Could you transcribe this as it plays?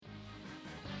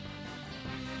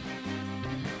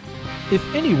If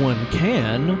anyone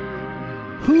can,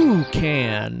 who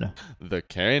can? The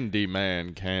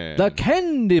Candyman can. The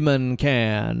Candyman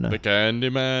can. The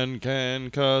Candyman can,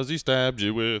 'cause he stabs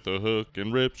you with a hook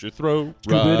and rips your throat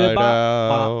right Scoobity-bop,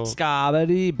 out.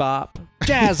 scobbity-bop,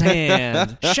 jazz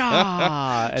hand,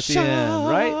 sha at the end,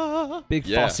 right? Big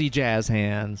Yeah. fussy jazz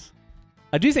hands.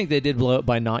 I do think they did blow it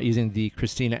by not using the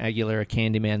Christina Aguilera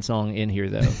Candyman song in here,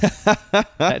 though.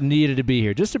 That needed to be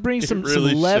here. Just to bring some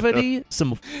really levity,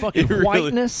 some fucking It really-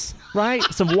 whiteness, right?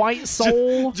 Some white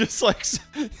soul. Just like,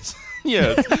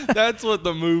 yes, that's what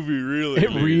the movie really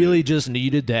It needed. really just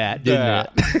needed that, didn't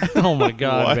it? Oh, my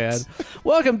God, What? man.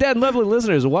 Welcome, dead and lovely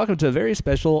listeners. Welcome to a very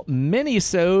special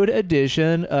mini-sode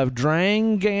edition of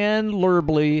Drangan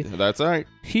Lurbly, That's right.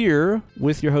 here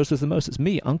with your host with the most. It's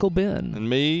me, Uncle Ben. And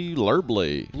me,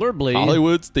 Lurbly. Lurbly.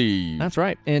 Hollywood Steve. That's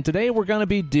right. And today we're going to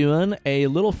be doing a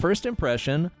little first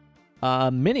impression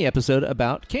mini episode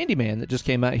about Candyman that just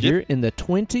came out here in the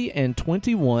 20 and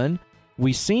 21.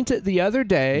 We seen it the other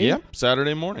day. Yep,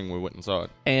 Saturday morning we went and saw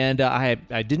it. And I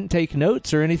didn't take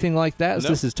notes or anything like that. So No.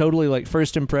 this is totally like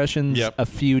first impressions Yep. a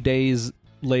few days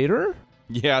later.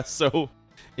 Yeah, so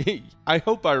I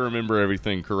hope I remember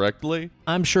everything correctly.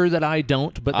 I'm sure that I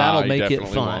don't, but that'll I make it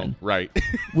definitely fun. won't. Right.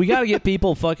 We got to get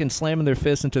people fucking slamming their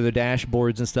fists into their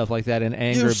dashboards and stuff like that in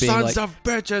anger, You being sons like, of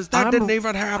bitches, that I'm- didn't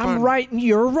even happen. I'm right and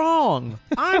you're wrong.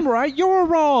 I'm right, you're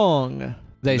wrong.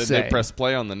 They Then say. they press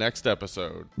play on the next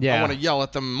episode. Yeah. I want to yell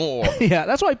at them more. Yeah,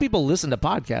 that's why people listen to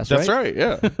podcasts, That's right?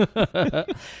 right, yeah.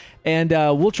 And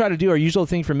we'll try to do our usual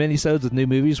thing for minisodes with new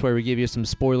movies where we give you some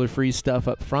spoiler-free stuff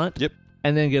up front. Yep.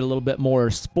 And then get a little bit more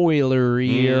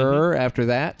spoilerier after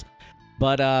that.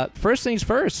 But first things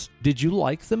first, did you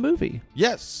like the movie?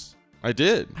 Yes, I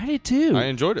did. I did too. I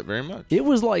enjoyed it very much. It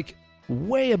was like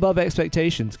way above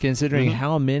expectations considering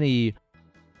how many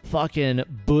fucking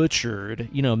butchered,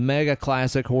 mega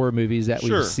classic horror movies that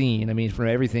Sure. we've seen. I mean, from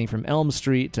everything from Elm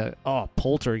Street to,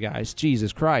 Poltergeist.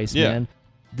 Jesus Christ, Yeah. man.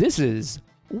 This is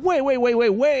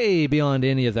way beyond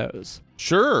any of those.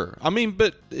 Sure. I mean,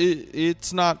 but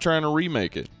it's not trying to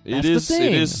remake it. That's It the is. thing.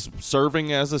 It is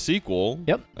serving as a sequel.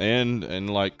 Yep. And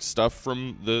like stuff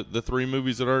from the three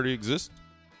movies that already exist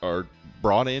are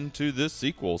brought into this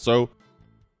sequel. So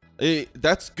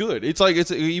that's good. It's like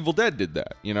Evil Dead did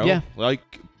that. Yeah.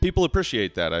 Like people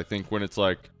appreciate that. I think when it's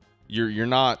like you're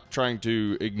not trying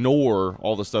to ignore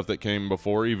all the stuff that came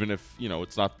before, even if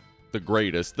it's not the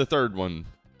greatest. The third one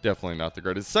definitely not the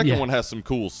greatest. The second one has some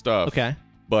cool stuff. Okay.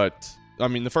 But I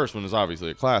mean, the first one is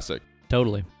obviously a classic.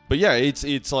 Totally. But yeah,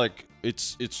 it's like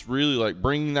it's really like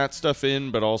bringing that stuff in,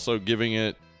 but also giving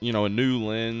it a new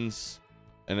lens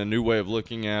and a new way of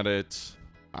looking at it.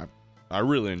 I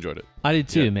really enjoyed it. I did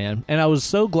too, Yeah. man. And I was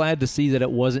so glad to see that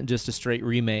it wasn't just a straight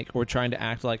remake or trying to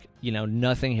act like,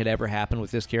 nothing had ever happened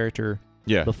with this character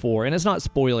Yeah, before. And it's not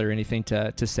spoiler or anything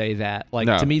to say that. Like,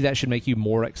 No. to me, that should make you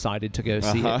more excited to go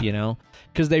see it,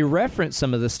 Because they reference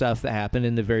some of the stuff that happened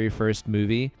in the very first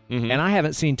movie. Mhm. And I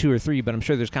haven't seen 2 or 3, but I'm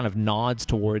sure there's kind of nods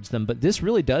towards them. But this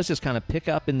really does just kind of pick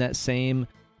up in that same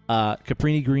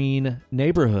Cabrini Green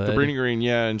neighborhood. Cabrini Green,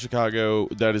 yeah, in Chicago.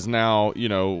 That is now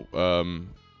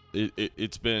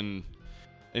it's been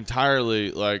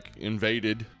entirely like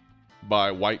invaded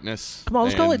by whiteness. Come on,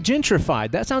 let's call it and-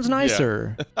 gentrified. That sounds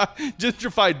nicer.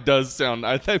 Gentrified does sound.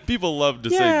 I think people love to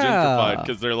say Yeah. gentrified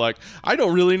because they're like, I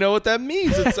don't really know what that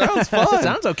means. It sounds fun. It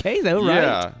sounds okay, though,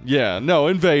 right? Yeah. No,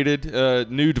 invaded.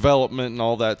 New development and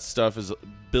all that stuff is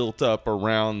built up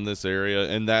around this area,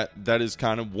 and that is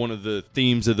kind of one of the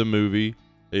themes of the movie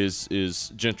is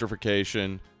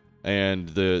gentrification and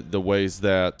the ways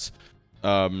that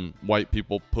white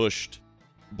people pushed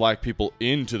black people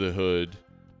into the hood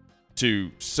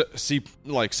to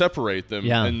separate them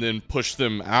Yeah. and then push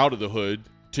them out of the hood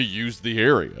to use the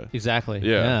area. Exactly.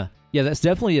 Yeah. Yeah, that's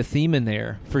definitely a theme in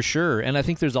there for sure. And I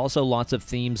think there's also lots of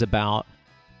themes about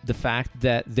the fact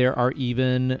that there are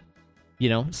even,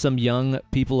 some young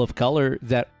people of color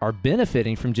that are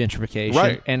benefiting from gentrification.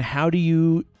 Right. And how do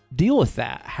you deal with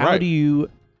that? How Right. do you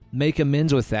make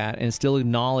amends with that and still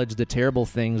acknowledge the terrible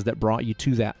things that brought you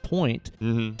to that point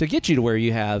Mm-hmm. to get you to where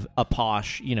you have a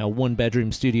posh,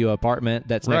 1-bedroom studio apartment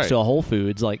that's next Right. to a Whole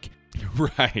Foods? Like,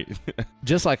 Right.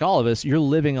 just like all of us, you're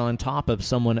living on top of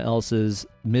someone else's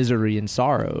misery and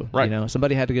sorrow. Right.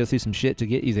 Somebody had to go through some shit to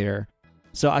get you there.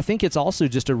 So I think it's also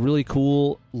just a really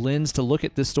cool lens to look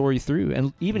at this story through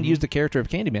and even use the character of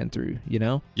Candyman through,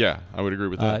 Yeah, I would agree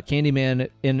with that. Candyman,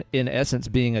 in essence,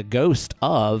 being a ghost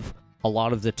of a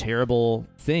lot of the terrible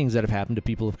things that have happened to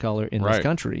people of color in this Right.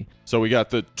 country. So we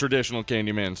got the traditional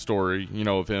Candyman story,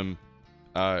 of him,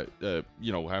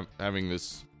 having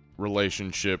this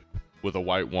relationship with a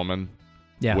white woman,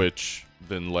 Yeah. which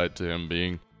then led to him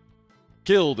being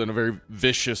killed in a very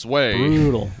vicious way.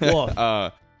 Brutal.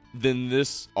 Whoa. Then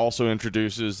this also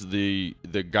introduces the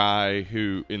guy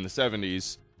who in the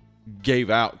 70s gave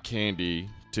out candy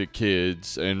to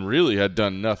kids and really had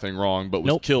done nothing wrong, but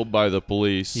was killed by the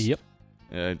police. Yep.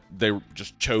 They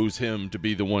just chose him to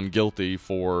be the one guilty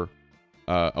for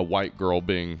a white girl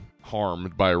being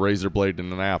harmed by a razor blade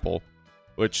and an apple,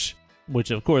 which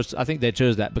of course I think they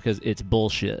chose that because it's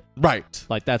bullshit. Right.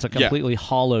 Like that's a completely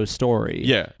hollow story.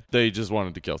 Yeah. They just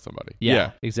wanted to kill somebody.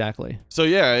 Yeah. Exactly. So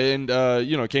yeah, and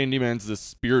Candyman's the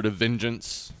spirit of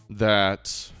vengeance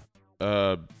that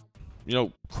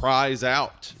cries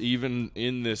out even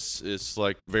in this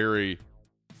like very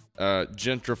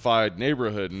gentrified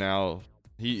neighborhood. Now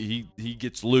he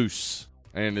gets loose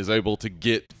and is able to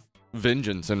get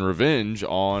vengeance and revenge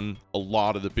on a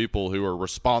lot of the people who are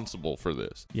responsible for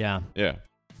this. Yeah. Yeah.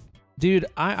 Dude,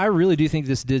 I really do think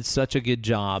this did such a good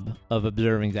job of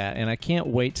observing that, and I can't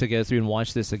wait to go through and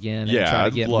watch this again. And try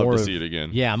to get I'd love more to see it again.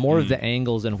 Yeah, more of the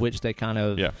angles in which they kind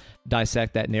of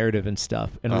dissect that narrative and stuff,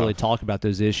 and really talk about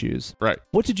those issues. Right.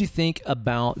 What did you think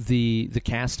about the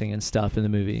casting and stuff in the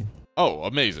movie? Oh,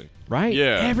 amazing. Right?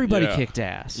 Yeah. Everybody kicked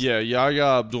ass. Yeah,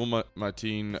 Yahya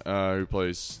Abdul-Mateen, who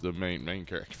plays the main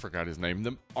character, I forgot his name,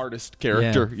 the artist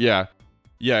character. Yeah.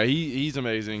 Yeah, he's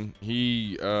amazing.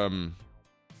 He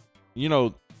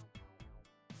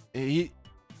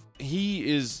he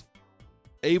is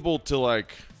able to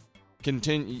like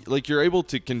continue, like you're able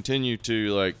to continue to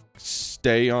like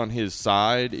stay on his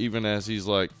side even as he's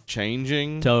like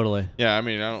changing. Totally. Yeah, I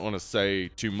mean, I don't want to say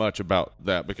too much about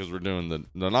that because we're doing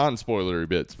the non-spoilery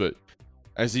bits, but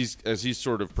as he's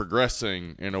sort of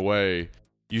progressing in a way,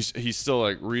 he's still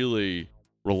like really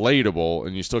relatable,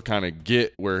 and you still kind of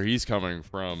get where he's coming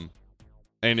from.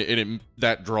 And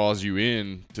that draws you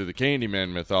in to the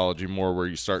Candyman mythology more, where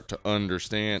you start to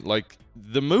understand. Like,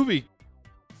 this movie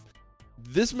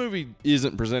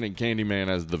isn't presenting Candyman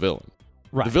as the villain.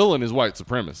 Right. The villain is white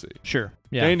supremacy. Sure.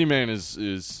 Yeah. Candyman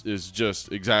is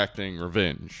just exacting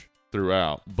revenge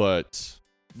throughout, but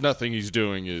nothing he's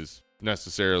doing is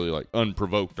necessarily like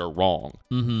unprovoked or wrong.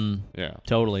 Mm-hmm. Yeah.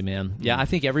 Totally, man. Yeah, I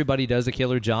think everybody does a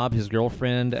killer job. His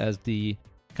girlfriend as the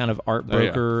kind of art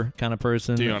broker kind of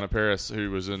person. Tiana Paris,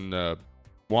 who was in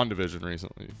WandaVision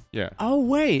recently. Yeah. Oh,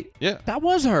 wait. Yeah. That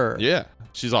was her. Yeah.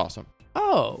 She's awesome.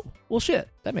 Oh. Well, shit.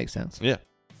 That makes sense. Yeah.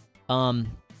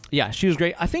 Yeah, she was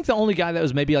great. I think the only guy that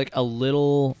was maybe like a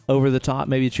little over the top,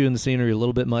 maybe chewing the scenery a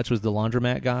little bit much, was the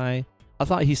laundromat guy. I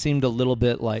thought he seemed a little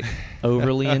bit like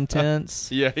overly intense.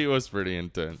 Yeah, he was pretty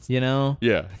intense. You know?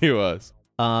 Yeah, he was.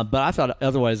 But I thought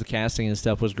otherwise the casting and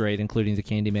stuff was great, including the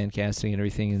Candyman casting and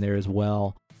everything in there as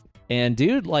well. And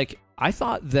dude, like, I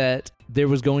thought that there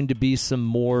was going to be some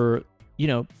more,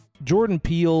 Jordan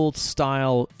Peele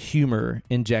style humor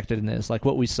injected in this, like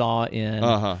what we saw in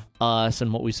Us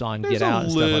and what we saw in Get Out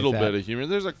and stuff like that. There's a little bit of humor.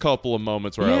 There's a couple of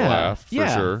moments where I laughed, for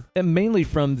sure. And mainly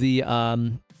from the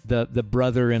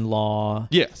brother-in-law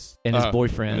and his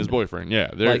boyfriend. Yeah,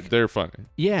 they're funny.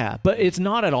 Yeah, but it's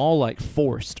not at all like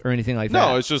forced or anything like that.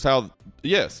 No, it's just how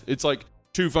it's like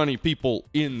two funny people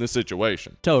in the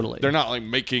situation. Totally. They're not like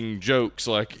making jokes.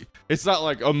 Like, it's not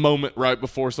like a moment right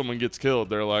before someone gets killed.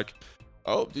 They're like,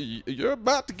 oh, you're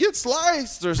about to get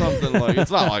sliced or something. Like,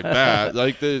 it's not like that.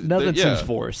 Like nothing seems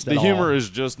forced. The humor is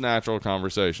just natural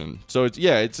conversation. So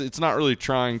it's not really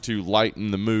trying to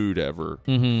lighten the mood ever.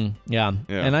 Mm-hmm. Yeah.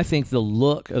 And I think the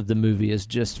look of the movie is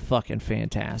just fucking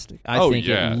fantastic. I think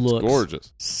it looks it's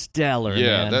gorgeous, stellar.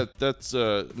 Yeah, man. that's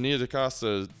Nia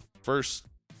DaCosta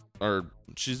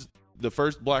she's the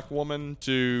first black woman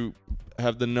to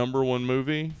have the #1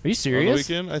 movie. Are you serious? On the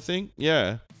weekend, I think.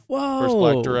 Yeah. Whoa. First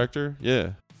black director. Yeah.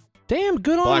 Damn,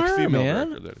 good on black her, female man.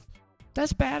 director.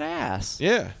 That's badass.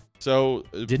 Yeah. So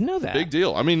didn't know that. Big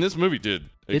deal. I mean, this movie did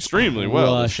extremely it's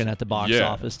well. Rushing at the box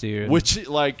office, dude. Which,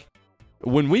 like,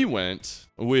 when we went,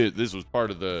 this was part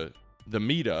of the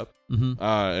meetup,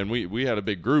 and we had a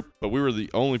big group, but we were the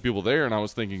only people there, and I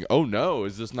was thinking, oh no,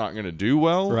 is this not going to do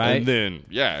well? Right. And then,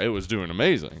 it was doing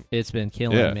amazing. It's been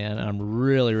killing, man. I'm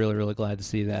really, really, really glad to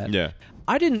see that. Yeah.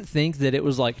 I didn't think that it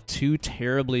was like too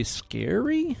terribly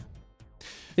scary.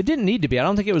 It didn't need to be. I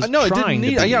don't think it was trying it didn't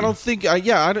need, to be. Yeah, I don't think,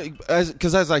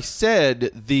 because as I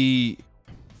said, the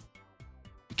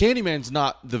Candyman's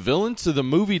not the villain, so the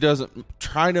movie doesn't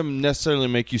try to necessarily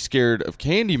make you scared of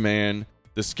Candyman.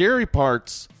 The scary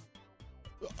parts,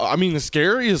 the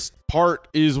scariest part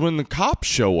is when the cops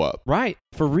show up. Right.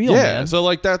 For real, man. So,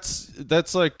 like,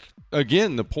 that's like,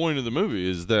 again, the point of the movie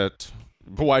is that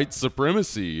white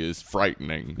supremacy is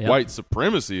frightening. Yep. White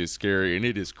supremacy is scary, and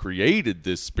it has created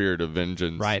this spirit of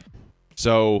vengeance. Right.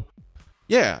 So,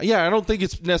 Yeah, I don't think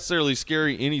it's necessarily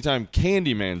scary anytime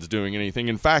Candyman's doing anything.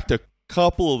 In fact, a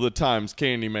couple of the times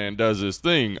Candyman does his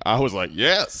thing, I was like,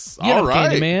 yes, Get all him,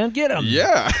 right. Candyman, get him.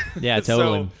 Yeah. Yeah,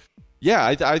 totally. So, yeah,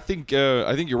 I think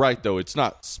you're right, though. It's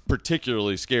not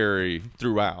particularly scary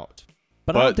throughout.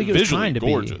 But I don't think it was visually trying to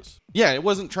gorgeous. Yeah, it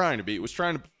wasn't trying to be. It was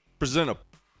trying to present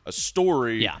a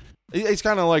story. Yeah. It's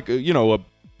kind of like,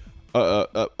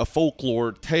 a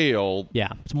folklore tale Yeah,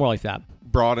 it's more like that.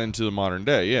 brought into the modern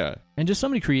day, yeah. And just so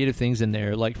many creative things in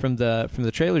there. Like from the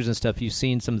trailers and stuff, you've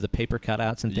seen some of the paper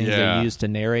cutouts and things Yeah. they use to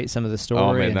narrate some of the story.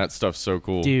 Oh, man, and, that stuff's so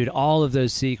cool. dude, all of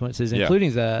those sequences, Yeah.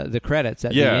 including the credits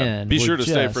at the Yeah, end. be were sure to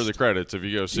stay just- for the credits if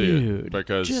you go see dude, it,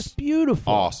 because just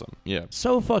beautiful. awesome, yeah.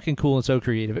 So fucking cool and so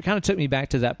creative. It kind of took me back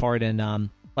to that part in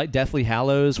like Deathly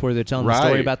Hallows, where they're telling the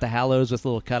story Right. about the Hallows with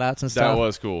little cutouts and stuff. That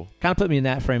was cool. Kind of put me in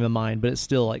that frame of mind, but it's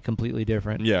still like completely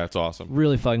different. Yeah, it's awesome.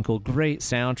 Really fucking cool. Great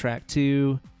soundtrack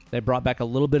too. They brought back a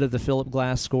little bit of the Philip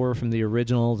Glass score from the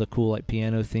original, the cool like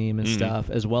piano theme and stuff,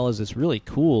 as well as this really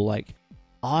cool like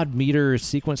odd meter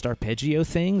sequenced arpeggio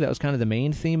thing that was kind of the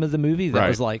main theme of the movie. That Right.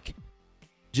 was like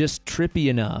just trippy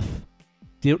enough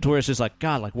to where it's just like,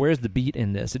 God, like where's the beat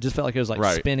in this? It just felt like it was like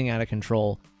Right. spinning out of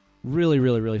control. Really,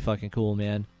 really, really fucking cool,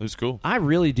 man. It was cool. I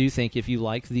really do think if you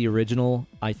like the original,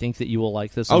 I think that you will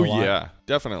like this a Oh, lot. yeah,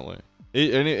 definitely.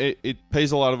 It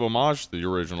pays a lot of homage to the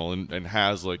original and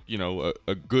has, like,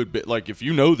 a good bit. Like, if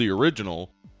you know the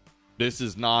original, this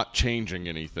is not changing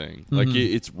anything. Like,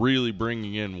 it's really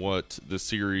bringing in what the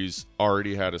series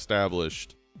already had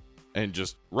established and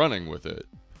just running with it,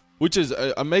 which is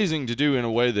amazing to do in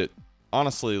a way that,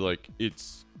 honestly, like,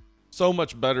 it's so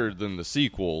much better than the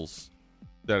sequels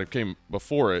that have came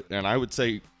before it. And I would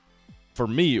say, for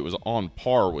me, it was on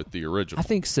par with the original. I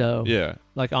think so. Yeah.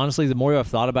 Like, honestly, the more I've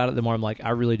thought about it, the more I'm like, I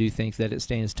really do think that it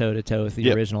stands toe-to-toe with the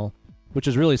Yep. original, which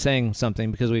is really saying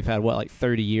something because we've had,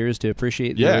 30 years to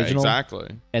appreciate the Yeah, original? exactly.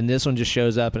 And this one just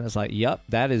shows up, and it's like, yep,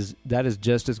 that is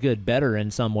just as good, better in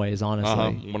some ways,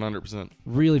 honestly. 100%.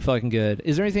 Really fucking good.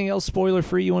 Is there anything else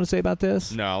spoiler-free you want to say about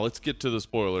this? Now, let's get to the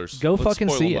spoilers. Go Let's fucking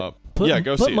spoil see them it. up. Put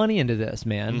Go see money into this,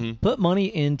 man. Mhm. Put money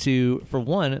into, for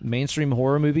one, mainstream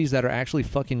horror movies that are actually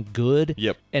fucking good.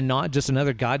 Yep. And not just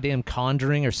another goddamn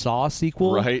Conjuring or Saw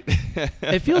sequel. it. Right?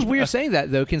 It feels weird saying that,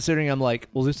 though, considering I'm like,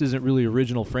 well, this isn't really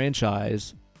original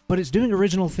franchise, but it's doing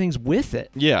original things with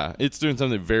it. Yeah, it's doing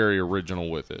something very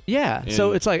original with it. Yeah. And-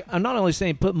 So it's like, I'm not only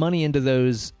saying put money into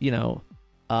those,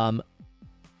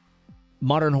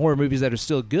 modern horror movies that are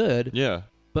still good, Yeah.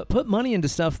 but put money into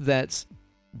stuff that's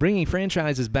bringing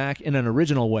franchises back in an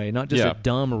original way, not just Yeah. a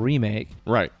dumb remake.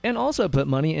 Right. And also put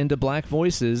money into black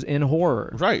voices in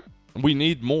horror. Right. We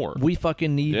need more. We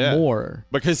fucking need Yeah. more.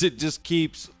 Because it just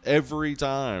keeps, every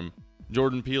time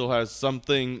Jordan Peele has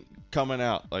something coming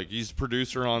out, like he's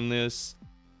producer on this,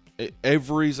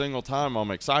 every single time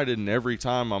I'm excited, and every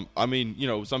time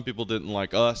some people didn't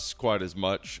like Us quite as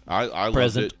much. I loved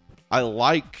Present. it. I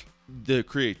like the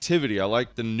creativity. I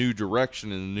like the new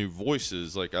direction and the new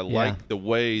voices. Like, I like the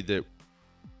way that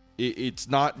it's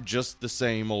not just the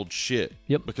same old shit.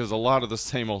 Yep. Because a lot of the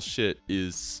same old shit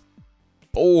is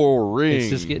boring. It's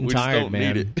just getting We tired, don't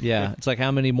man. need it. Yeah. It's like,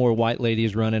 how many more white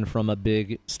ladies running from a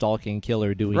big stalking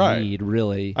killer do we Right. need,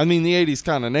 really? I mean, the 80s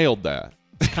kind of nailed that.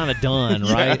 It's kind of done,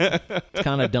 right? It's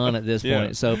kind of done at this Yeah.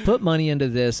 point. So put money into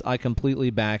this. I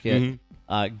completely back it.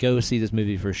 Mhm. Go see this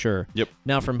movie for sure. Yep.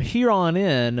 Now, from here on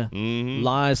in, Mhm.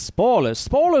 lies spoilers.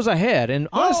 Spoilers ahead. And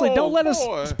honestly, Oh, don't let boy.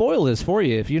 us spoil this for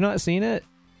you. If you've not seen it,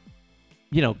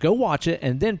 go watch it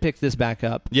and then pick this back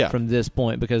up Yeah. from this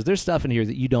point, because there's stuff in here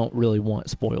that you don't really want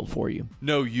spoiled for you.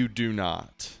 No, you do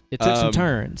not. It took some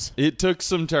turns. It took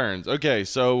some turns. Okay,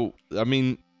 so I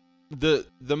mean, the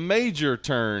major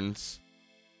turns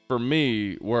for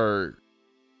me were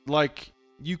like,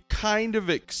 you kind of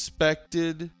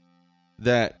expected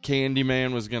that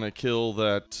Candyman was gonna kill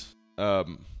that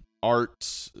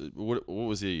art. What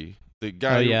was he? The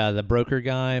guy. Oh, who- yeah, the broker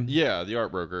guy. yeah, the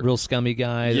art broker. Real scummy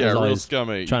guy. that yeah, was real always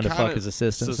scummy. trying You to fuck kinda his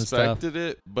assistants and stuff. suspected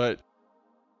it, but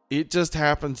it just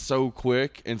happened so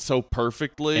quick and so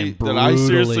perfectly And that I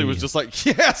seriously brutally. was just like,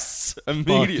 yes,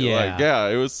 immediately. yeah. Like, yeah,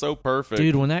 it was so perfect.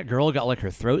 Dude, when that girl got like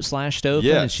her throat slashed open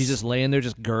and Yes. she's just laying there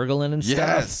just gurgling and stuff.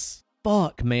 yes.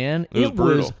 Fuck, man. It was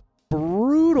brutal.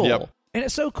 brutal. Yep. And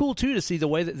it's so cool, too, to see the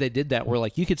way that they did that, where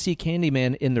like you could see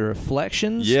Candyman in the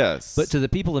reflections. Yes. But to the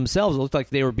people themselves, it looked like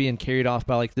they were being carried off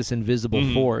by like this invisible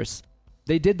Mhm. force.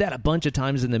 They did that a bunch of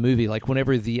times in the movie, like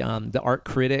whenever the art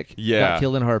critic got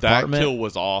killed in her apartment. That kill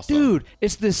was awesome. Dude,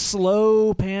 it's this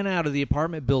slow pan out of the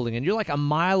apartment building, and you're like a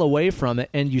mile away from it,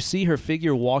 and you see her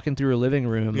figure walking through her living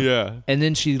room. Yeah. And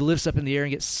then she lifts up in the air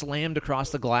and gets slammed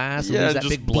across the glass, and there's that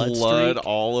just big blood streak.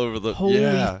 all over the... Holy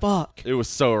fuck. It was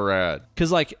so rad.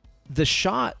 Because, like, the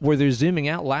shot where they're zooming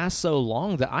out lasts so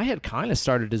long that I had kind of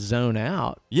started to zone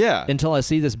out. Yeah. Until I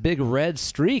see this big red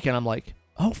streak, and I'm like...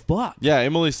 Oh, fuck. Yeah,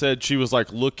 Emily said she was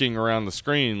like looking around the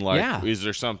screen like, is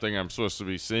there something I'm supposed to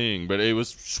be seeing? But it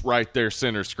was right there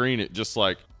center screen. It just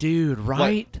like... Dude,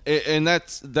 right? Like, and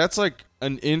that's like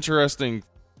an interesting...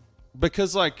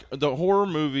 Because like the horror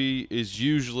movie is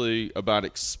usually about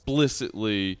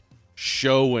explicitly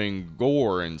showing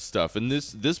gore and stuff. And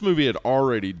this movie had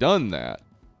already done that.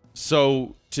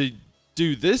 So to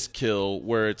do this kill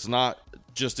where it's not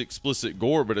just explicit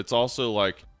gore, but it's also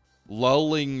like...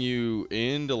 lulling you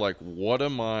into like what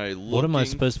am I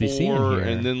supposed to be seeing here?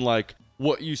 And then like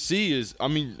what you see is, I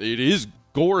mean, it is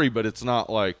gory, but it's not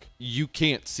like you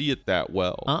can't see it that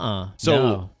well.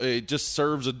 So it just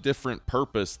serves a different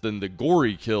purpose than the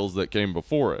gory kills that came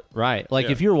before it. Right. Like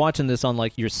if you were watching this on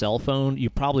like your cell phone, you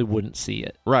probably wouldn't see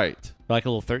it. Right. Like a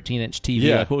little 13-inch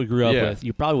TV, like what we grew up with,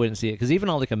 you probably wouldn't see it. Because even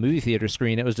on like a movie theater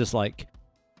screen, it was just like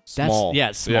small.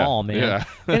 It's small, man. Yeah.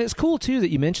 And it's cool too that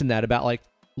you mentioned that about like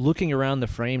looking around the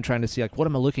frame trying to see like what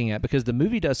am I looking at, because the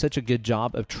movie does such a good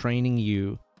job of training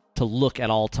you to look at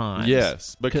all times.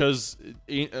 Yes, because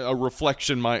a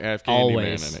reflection might have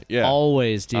Candyman in it. Yeah,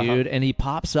 always, dude. And he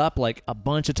pops up like a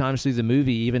bunch of times through the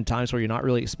movie, even times where you're not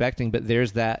really expecting, but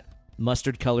there's that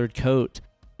mustard colored coat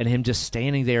and him just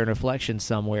standing there in reflection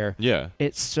somewhere. Yeah,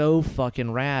 it's so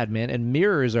fucking rad, man. And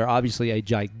mirrors are obviously a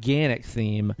gigantic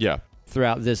theme. Yeah.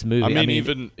 Throughout this movie. I mean,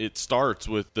 even it starts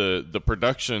with the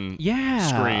production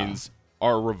screens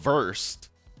are reversed.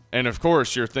 And of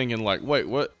course, you're thinking like, wait,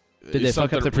 what? Did they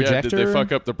fuck up the projector? Did they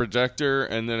fuck up the projector?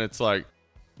 And then it's like,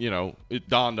 you know, it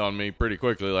dawned on me pretty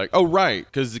quickly like, oh, right,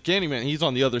 because the Candyman, he's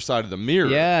on the other side of the mirror.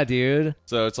 Yeah, dude.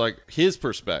 So it's like his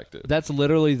perspective. That's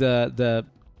literally the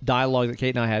dialogue that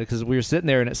Kate and I had, because we were sitting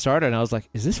there and it started and I was like,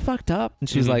 is this fucked up? And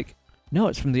she's like, no,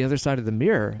 it's from the other side of the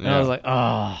mirror. And I was like,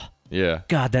 oh. Yeah.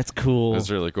 God, that's cool. That's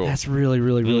really cool. That's really,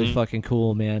 really, really fucking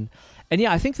cool, man. And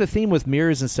yeah, I think the theme with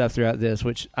mirrors and stuff throughout this,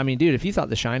 which, I mean, dude, if you thought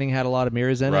The Shining had a lot of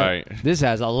mirrors in it, this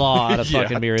has a lot of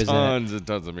fucking mirrors in it. Tons and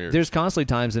tons of mirrors. There's constantly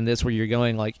times in this where you're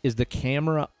going like, is the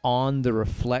camera on the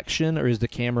reflection or is the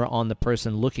camera on the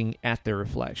person looking at their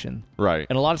reflection? Right.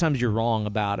 And a lot of times you're wrong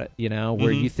about it, you know,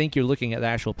 where you think you're looking at the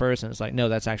actual person. It's like, no,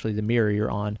 that's actually the mirror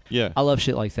you're on. Yeah. I love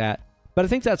shit like that. But I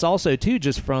think that's also, too,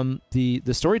 just from the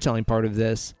storytelling part of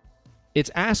this, it's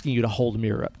asking you to hold a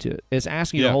mirror up to it. It's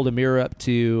asking you to hold a mirror up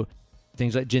to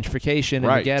things like gentrification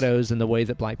and the ghettos and the way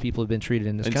that black people have been treated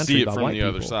in this country by white people. See it from the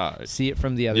other side. See it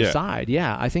from the other side.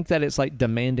 Yeah, I think that it's like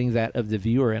demanding that of the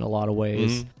viewer in a lot of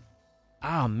ways.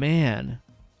 Oh, man.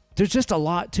 There's just a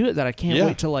lot to it that I can't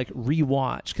wait to like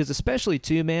rewatch. Because especially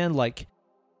too, man, like,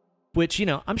 which, you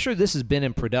know, I'm sure this has been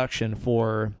in production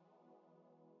for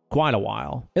quite a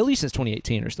while, at least since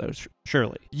 2018 or so,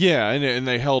 surely. Yeah, and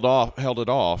they held it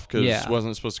off because it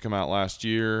wasn't supposed to come out last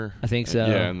year. I think so.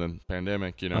 Yeah, and the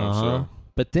pandemic, you know. So.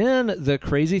 But then the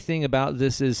crazy thing about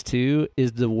this is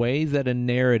the way that a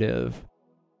narrative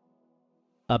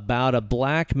about a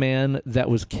black man that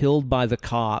was killed by the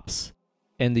cops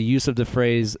and the use of the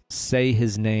phrase "say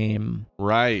his name,"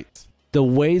 right? The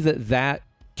way that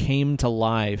came to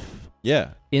life.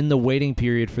 Yeah. In the waiting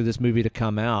period for this movie to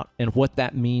come out and what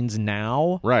that means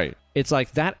now. Right. It's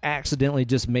like that accidentally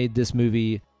just made this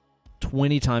movie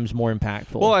 20 times more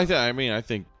impactful. Well, I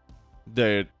think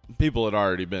that people had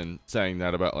already been saying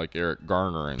that about like Eric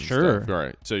Garner and stuff.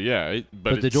 Right. So yeah,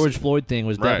 but the George Floyd thing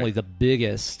was definitely the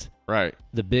biggest. Right.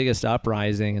 The biggest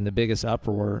uprising and the biggest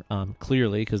uproar,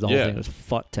 clearly, because the whole thing was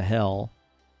fucked to hell.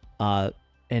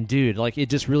 And dude, like it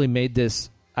just really made this,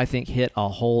 I think, hit a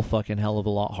whole fucking hell of a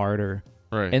lot harder.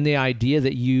 Right. And the idea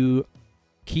that you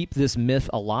keep this myth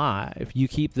alive, you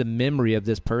keep the memory of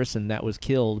this person that was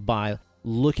killed by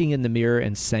looking in the mirror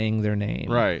and saying their name.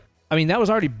 Right. I mean, that was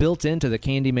already built into the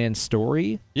Candyman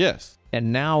story. Yes.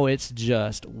 And now it's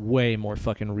just way more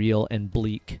fucking real and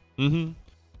bleak. Mm-hmm.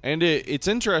 And it's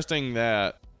interesting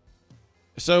that...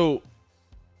 So,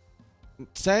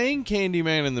 saying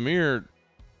Candyman in the mirror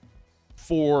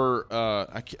for...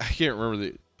 I can't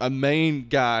remember a main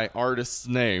guy artist's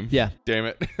name. Yeah. Damn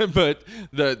it. But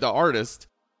the artist,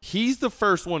 he's the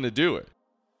first one to do it.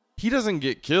 He doesn't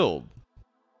get killed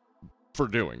for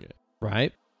doing it.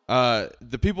 Right.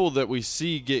 The people that we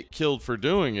see get killed for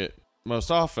doing it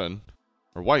most often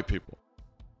are white people.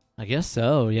 I guess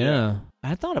so, yeah.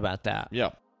 I thought about that. Yeah.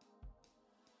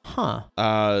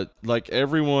 Like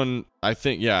everyone, I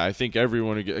think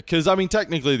everyone, because I mean,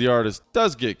 technically the artist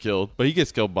does get killed, but he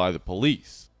gets killed by the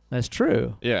police. That's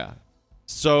true. Yeah.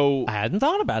 So I hadn't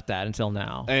thought about that until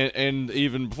now. And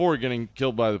even before getting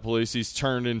killed by the police, he's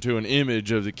turned into an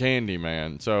image of the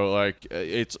Candyman. So like,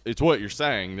 it's what you're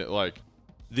saying, that like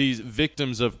these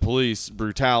victims of police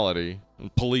brutality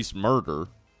and police murder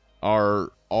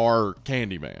are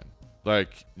Candyman.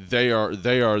 Like they are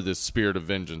the spirit of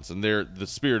vengeance, and the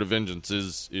spirit of vengeance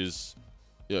is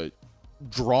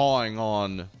drawing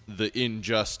on the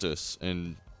injustice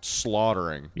and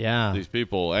slaughtering these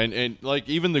people, and like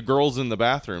even the girls in the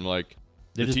bathroom, like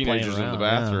the teenagers in the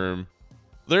bathroom,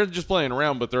 they're just playing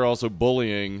around, but they're also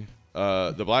bullying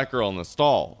the black girl in the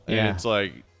stall, and it's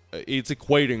like it's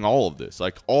equating all of this.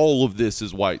 Like all of this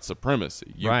is white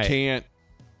supremacy.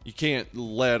 You can't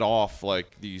let off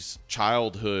like these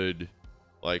childhood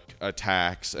like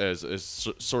attacks as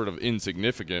sort of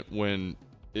insignificant when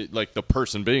like the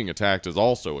person being attacked is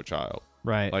also a child.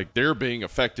 Right. Like they're being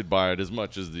affected by it as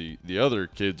much as the other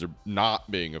kids are not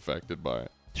being affected by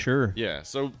it. Sure. Yeah.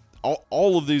 So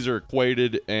all of these are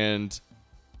equated, and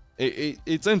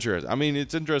it's interesting. I mean,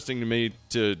 it's interesting to me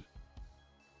to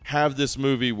have this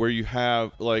movie where you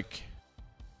have like,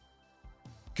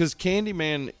 because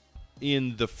Candyman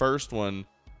in the first one,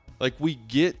 like we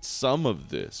get some of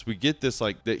this. We get this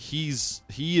like that he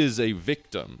is a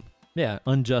victim. Yeah,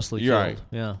 unjustly killed. Right.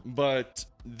 Yeah. But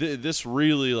this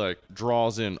really like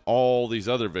draws in all these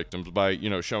other victims by,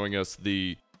 showing us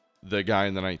the guy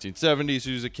in the 1970s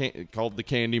who's called the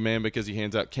Candyman because he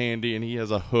hands out candy, and he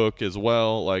has a hook as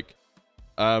well. Like,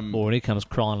 when he comes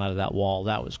crawling out of that wall,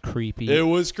 that was creepy. It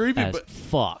was creepy, as but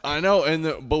fuck. I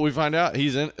know, but we find out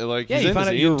he's in. Like, he's you find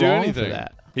out you're wrong for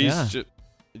that. He's just,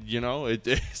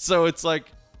 so it's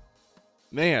like,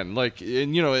 man, like,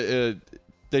 and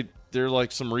they're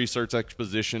like some research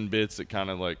exposition bits that kind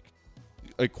of like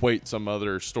equate some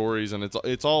other stories, and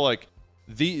it's all like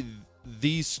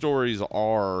these stories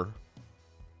are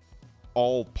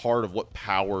all part of what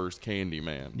powers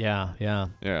Candyman. Yeah.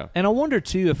 And I wonder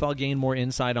too if I'll gain more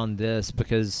insight on this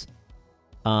because,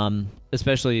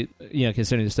 especially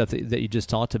considering the stuff that you just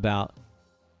talked about,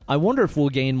 I wonder if we'll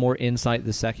gain more insight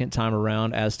the second time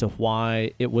around as to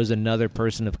why it was another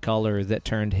person of color that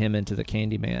turned him into the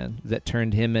Candyman, that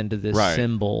turned him into this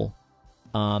symbol,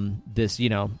 this,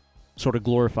 sort of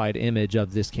glorified image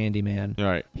of this Candyman.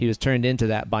 Right. He was turned into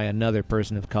that by another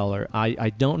person of color.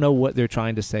 I don't know what they're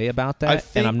trying to say about that,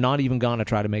 and I'm not even going to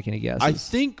try to make any guesses. I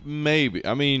think maybe,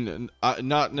 I mean,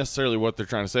 not necessarily what they're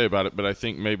trying to say about it, but I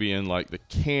think maybe in like the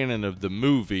canon of the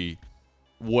movie,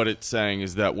 what it's saying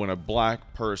is that when a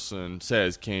black person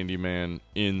says Candyman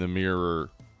in the mirror,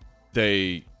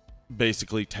 they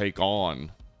basically take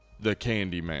on the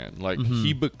Candyman. Like,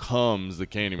 he becomes the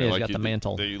Candyman. Yeah, he's like got the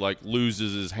mantle. They like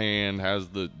loses his hand, has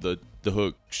the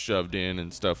hook shoved in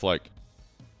and stuff like,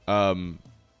 and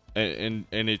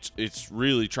it's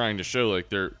really trying to show like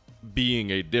there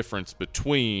being a difference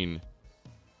between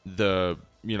the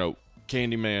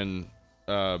Candyman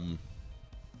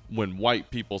when white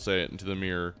people say it into the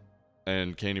mirror,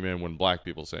 and Candyman when black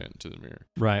people say it into the mirror.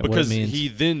 Right. Because he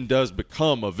then does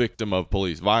become a victim of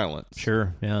police violence.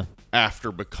 Sure, yeah.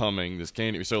 After becoming this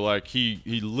Candyman. So, like, he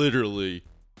literally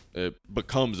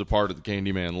becomes a part of the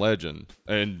Candyman legend.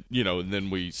 And, and then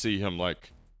we see him,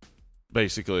 like,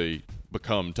 basically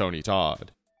become Tony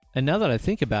Todd. And now that I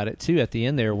think about it, too, at the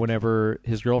end there, whenever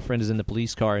his girlfriend is in the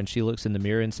police car and she looks in the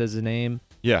mirror and says his name,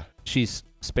 she's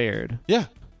spared. Yeah.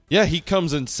 Yeah, he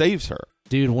comes and saves her.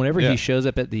 Dude, whenever he shows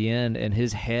up at the end and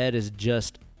his head is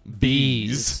just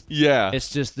bees. Yeah. It's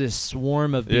just this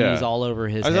swarm of bees all over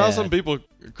his head. I saw some people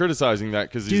criticizing that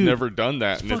because he's never done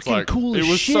that. And it's like, cool it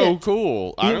was shit. So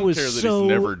cool. I don't care that so he's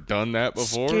never done that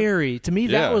before. Scary. To me,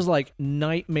 that was like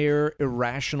nightmare,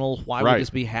 irrational, why would this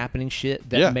be happening shit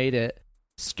that made it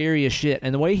scary as shit.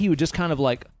 And the way he would just kind of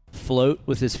like float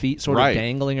with his feet sort of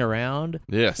dangling around.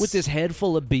 Yes. With his head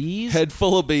full of bees. Head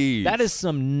full of bees. That is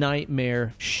some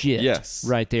nightmare shit. Yes.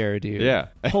 Right there, dude. Yeah.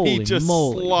 Holy he just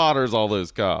moly. slaughters all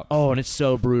those cops. Oh, and it's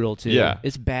so brutal, too. Yeah.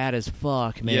 It's bad as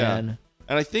fuck, man. Yeah.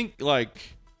 And I think,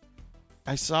 like,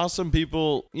 I saw some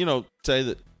people, say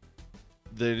that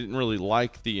they didn't really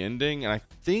like the ending. And I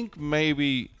think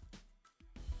maybe...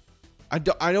 I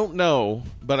don't know,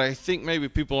 but I think maybe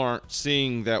people aren't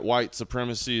seeing that white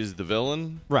supremacy is the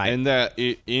villain. Right. And that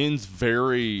it ends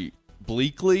very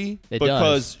bleakly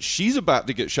because she's about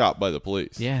to get shot by the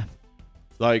police. Yeah.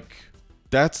 Like,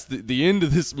 that's the end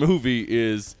of this movie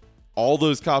is all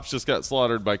those cops just got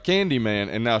slaughtered by Candyman,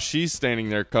 and now she's standing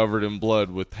there covered in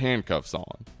blood with handcuffs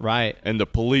on. Right. And the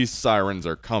police sirens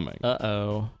are coming.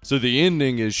 Uh-oh. So the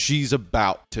ending is she's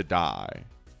about to die.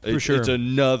 For sure. It's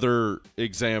another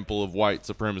example of white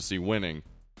supremacy winning.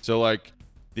 So, like,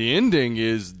 the ending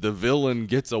is the villain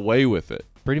gets away with it.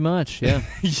 Pretty much, yeah.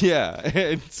 Yeah.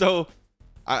 And so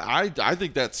I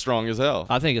think that's strong as hell.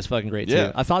 I think it's fucking great, Yeah.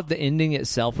 too. I thought the ending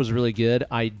itself was really good.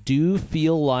 I do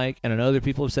feel like, and I know other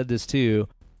people have said this, too,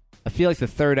 I feel like the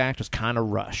third act was kind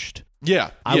of rushed.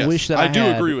 Yeah. I wish that I do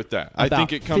had agree with that. I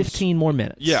think it comes 15 more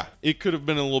minutes. Yeah, it could have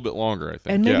been a little bit longer, I think.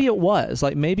 And maybe it was.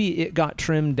 Like, maybe it got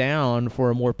trimmed down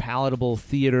for a more palatable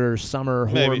theater summer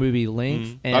horror movie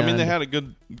length. I mean, they had a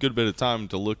good bit of time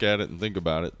to look at it and think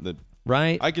about it. That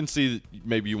right? I can see that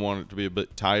maybe you want it to be a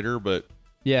bit tighter, but...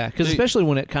 Yeah, because especially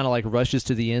when it kind of, like, rushes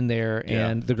to the end there,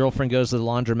 and the girlfriend goes to the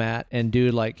laundromat, and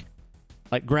dude, like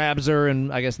grabs her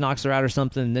and I guess knocks her out or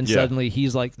something, and then suddenly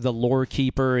he's like the lore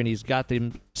keeper and he's got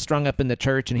them strung up in the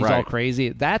church and he's all crazy.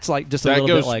 That's like just a little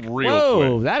bit like,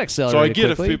 whoa, quick. That accelerated So I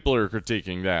get quickly. if people are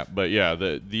critiquing that, but yeah,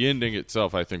 the ending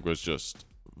itself I think was just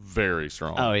very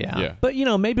strong. Oh yeah. But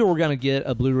maybe we're gonna get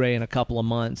a Blu-ray in a couple of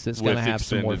months that's gonna have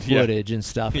some more footage and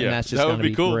stuff, and that's just gonna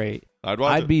be cool. great.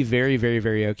 I'd be very, very,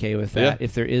 very okay with that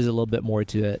if there is a little bit more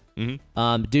to it.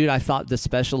 Mm-hmm. Dude, I thought the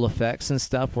special effects and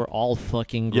stuff were all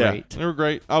fucking great. Yeah, they were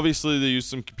great. Obviously, they used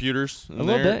some computers in a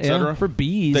little there, bit, yeah, for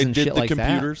bees and shit like that. They did the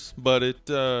computers, but it.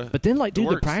 But then, like, dude,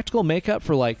 the practical makeup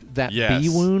for like that bee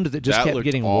wound that just kept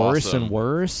getting worse and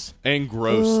worse and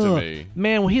gross to me.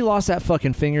 Man, when he lost that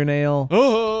fucking fingernail,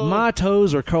 my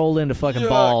toes are curled into fucking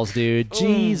balls, dude.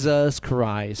 Jesus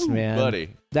Christ, man,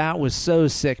 buddy. That was so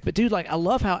sick. But dude, like, I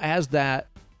love how as that,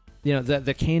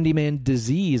 the Candyman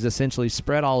disease essentially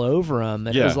spread all over him,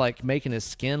 and it was like making his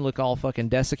skin look all fucking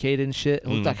desiccated and shit. It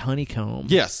looked like honeycomb.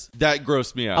 Yes, that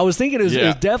grossed me out. I was thinking it was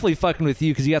definitely fucking with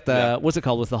you because you got the what's it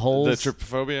called with the holes? The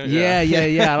trypophobia. Yeah.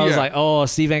 And I was like, oh,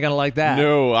 Steve ain't gonna like that.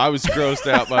 No, I was grossed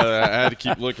out by that. I had to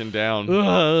keep looking down.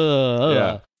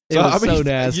 Yeah. It was so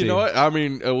nasty. You know what? I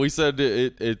mean, we said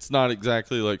it's not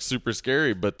exactly like super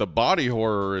scary, but the body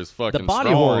horror is fucking The body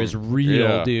strong. horror is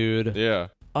real, dude. Yeah.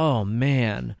 Oh,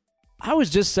 man. I was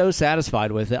just so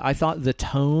satisfied with it. I thought the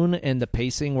tone and the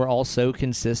pacing were all so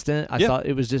consistent. I thought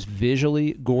it was just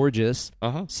visually gorgeous.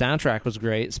 Soundtrack was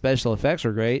great. Special effects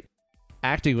were great.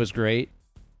 Acting was great.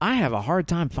 I have a hard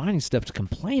time finding stuff to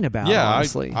complain about,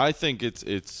 honestly. I think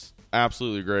it's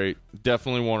absolutely great.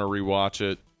 Definitely want to rewatch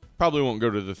it. Probably won't go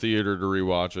to the theater to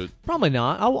rewatch it. Probably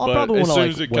not. I'll probably want to, as soon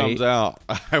as it comes out,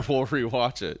 I will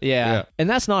rewatch it. Yeah. And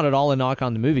that's not at all a knock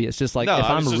on the movie. It's just like if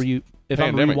I'm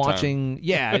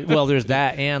rewatching, well, there's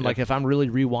that, and like if I'm really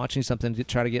rewatching something to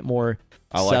try to get more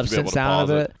substance out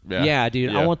of it. Yeah,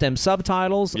 dude, I want them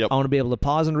subtitles. I want to be able to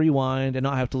pause and rewind and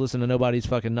not have to listen to nobody's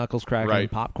fucking knuckles cracking,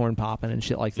 popcorn popping, and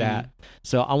shit like that.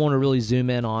 So I want to really zoom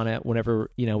in on it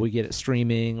whenever we get it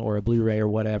streaming or a Blu-ray or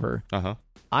whatever.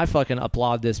 I fucking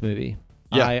applaud this movie.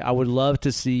 Yeah. I would love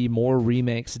to see more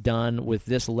remakes done with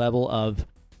this level of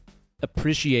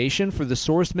appreciation for the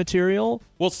source material.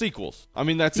 Well, sequels. I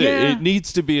mean, that's it. It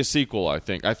needs to be a sequel, I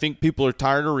think. I think people are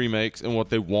tired of remakes, and what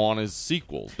they want is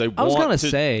sequels. I was going to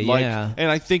say,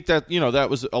 And I think that, that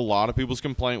was a lot of people's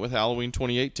complaint with Halloween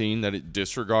 2018, that it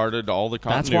disregarded all the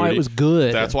continuity. That's why it was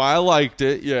good. That's why I liked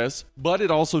it, yes. But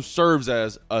it also serves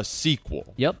as a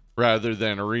sequel. Yep. Rather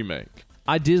than a remake.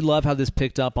 I did love how this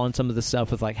picked up on some of the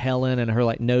stuff with like Helen and her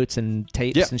like notes and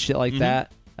tapes and shit like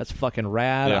that. That's fucking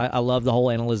rad. I love the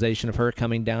whole analyzation of her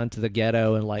coming down to the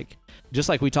ghetto and like just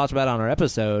like we talked about on our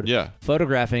episode.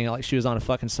 Photographing like she was on a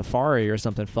fucking safari or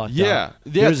something fucked up.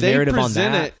 There's they narrative present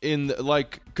on that. it in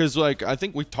like because like I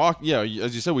think we talked. Yeah,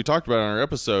 as you said, we talked about it on our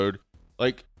episode.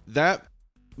 Like that,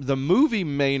 the movie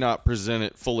may not present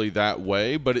it fully that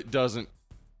way, but it doesn't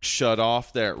shut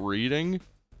off that reading.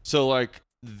 So like.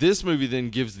 This movie then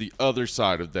gives the other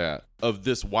side of that, of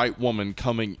this white woman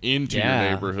coming into your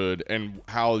neighborhood and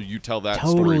how you tell that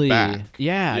story back.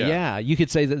 Yeah. You could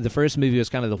say that the first movie was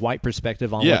kind of the white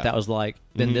perspective on what that was like.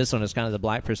 Then this one is kind of the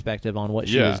black perspective on what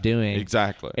she was doing.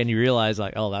 Exactly. And you realize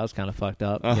like, oh, that was kind of fucked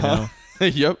up. You know?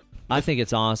 Yep. I think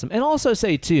it's awesome. And also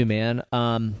say too, man,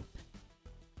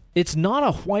 it's not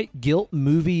a white guilt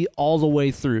movie all the way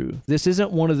through. This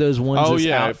isn't one of those ones that's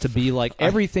out to be like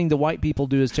everything the white people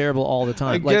do is terrible all the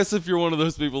time. I guess if you're one of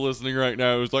those people listening right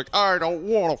now who's like, I don't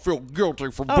want to feel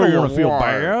guilty for being I don't want to feel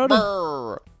bad.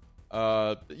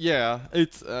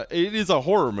 It is a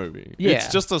horror movie. Yeah.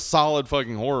 It's just a solid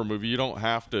fucking horror movie. You don't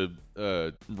have to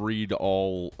read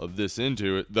all of this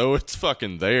into it, though it's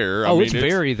fucking there. I mean, it's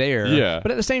very there. Yeah.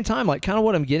 But at the same time, like kind of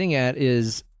what I'm getting at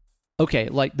is okay,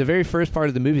 like the very first part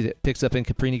of the movie that picks up in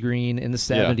Cabrini Green in the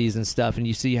 70s and stuff, and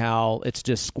you see how it's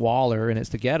just squalor and it's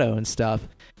the ghetto and stuff.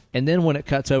 And then when it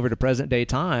cuts over to present day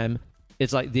time,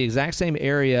 it's like the exact same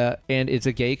area, and it's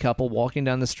a gay couple walking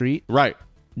down the street. Right.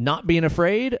 Not being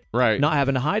afraid. Right. Not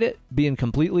having to hide it. Being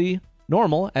completely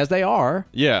normal, as they are.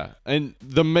 Yeah. And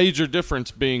the major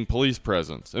difference being police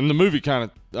presence. And the movie kind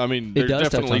of, I mean, there's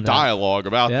definitely dialogue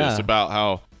about this, about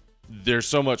how there's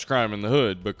so much crime in the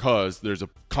hood because there's a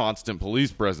constant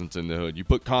police presence in the hood. You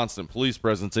put constant police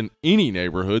presence in any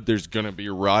neighborhood, there's going to be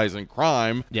a rise in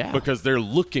crime because they're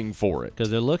looking for it. Because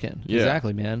they're looking. Yeah.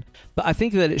 Exactly, man. But I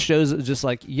think that it shows just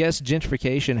like, yes,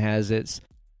 gentrification has its,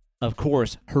 of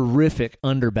course, horrific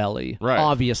underbelly,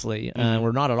 obviously.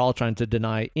 We're not at all trying to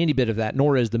deny any bit of that,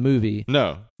 nor is the movie.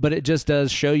 No. But it just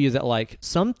does show you that, like,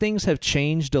 some things have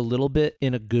changed a little bit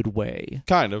in a good way.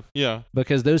 Kind of, yeah.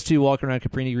 Because those two walking around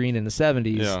Cabrini Green in the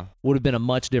 70s would have been a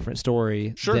much different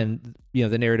story than, you know,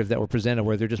 the narrative that were presented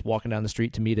where they're just walking down the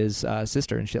street to meet his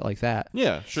sister and shit like that.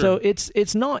 Yeah, sure. So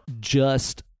it's not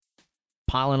just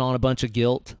piling on a bunch of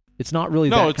guilt. It's not really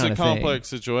that kind of thing. No, it's a complex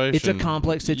situation. It's a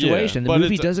complex situation. The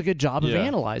movie does a good job of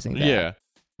analyzing that. Yeah,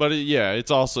 but it's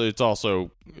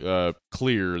also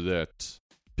clear that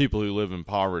people who live in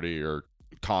poverty are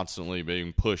constantly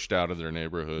being pushed out of their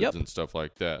neighborhoods and stuff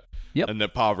like that. Yep. And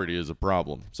that poverty is a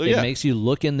problem. So it makes you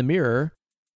look in the mirror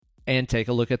and take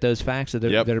a look at those facts that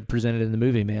are presented in the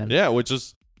movie, man. Yeah, which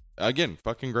is, again,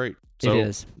 fucking great. So, it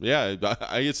is. Yeah,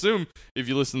 I assume if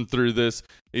you listen through this,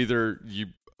 either you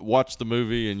watch the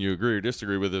movie and you agree or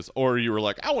disagree with this, or you were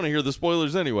like, I want to hear the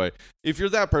spoilers anyway. If you're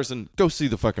that person, go see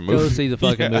the fucking movie. Go see the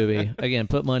fucking movie. Again,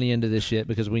 put money into this shit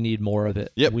because we need more of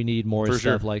it. Yep. We need more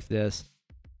stuff like this.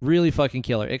 Really fucking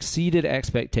killer. Exceeded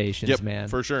expectations, man.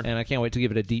 For sure. And I can't wait to give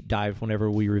it a deep dive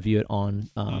whenever we review it on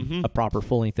a proper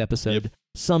full-length episode.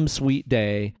 Some sweet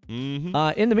day. In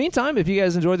the meantime, if you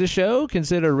guys enjoyed the show,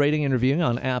 consider rating and reviewing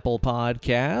on Apple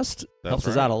Podcast. Helps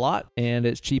us out a lot, and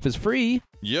it's cheap as free.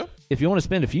 Yep. If you want to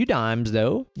spend a few dimes,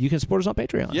 though, you can support us on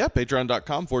Patreon. Yeah,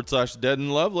 patreon.com/dead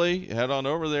and lovely. Head on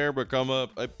over there, become a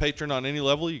patron on any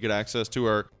level. You get access to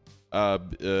our what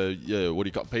do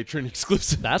you call it? Patreon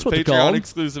exclusive? That's what Patreon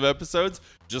exclusive episodes.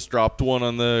 Just dropped one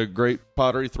on the Great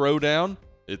Pottery Throwdown.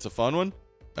 It's a fun one.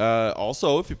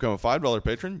 Also, if you become a $5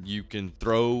 patron, you can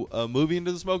throw a movie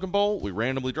into the smoking bowl. We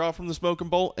randomly draw from the smoking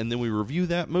bowl, and then we review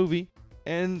that movie,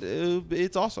 and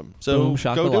it's awesome. So boom,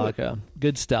 shakalaka.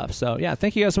 Good stuff. So yeah,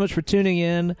 thank you guys so much for tuning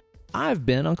in. I've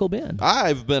been Uncle Ben.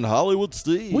 I've been Hollywood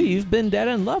Steve. We've been Dead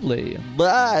and Lovely.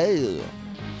 Bye.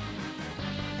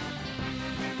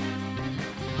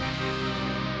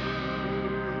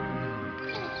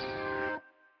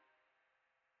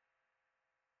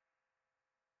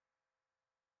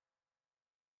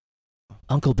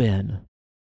 Uncle Ben.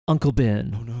 Uncle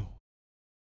Ben. Oh, no.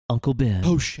 Uncle Ben.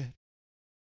 Oh, shit.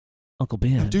 Uncle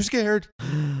Ben. I'm too scared.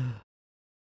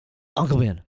 Uncle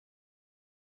Ben.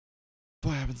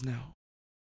 What happens now?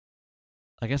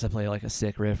 I guess I play like a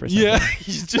sick riff or something. Yeah,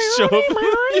 you just show up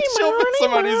in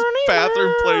somebody's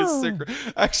bathroom, play a sick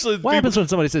riff. Actually, what happens when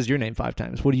somebody says your name 5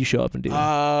 times? What do you show up and do?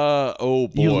 Oh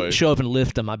boy. You show up and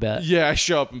lift them, I bet. Yeah, I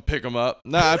show up and pick them up.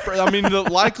 Nah, I mean, the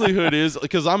likelihood is,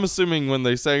 because I'm assuming when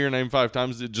they say your name 5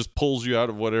 times, it just pulls you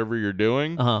out of whatever you're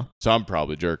doing. Uh-huh. So I'm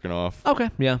probably jerking off. Okay,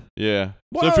 yeah. Yeah.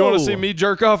 Whoa. So if you want to see me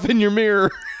jerk off in your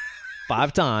mirror.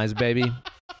 5 times, baby.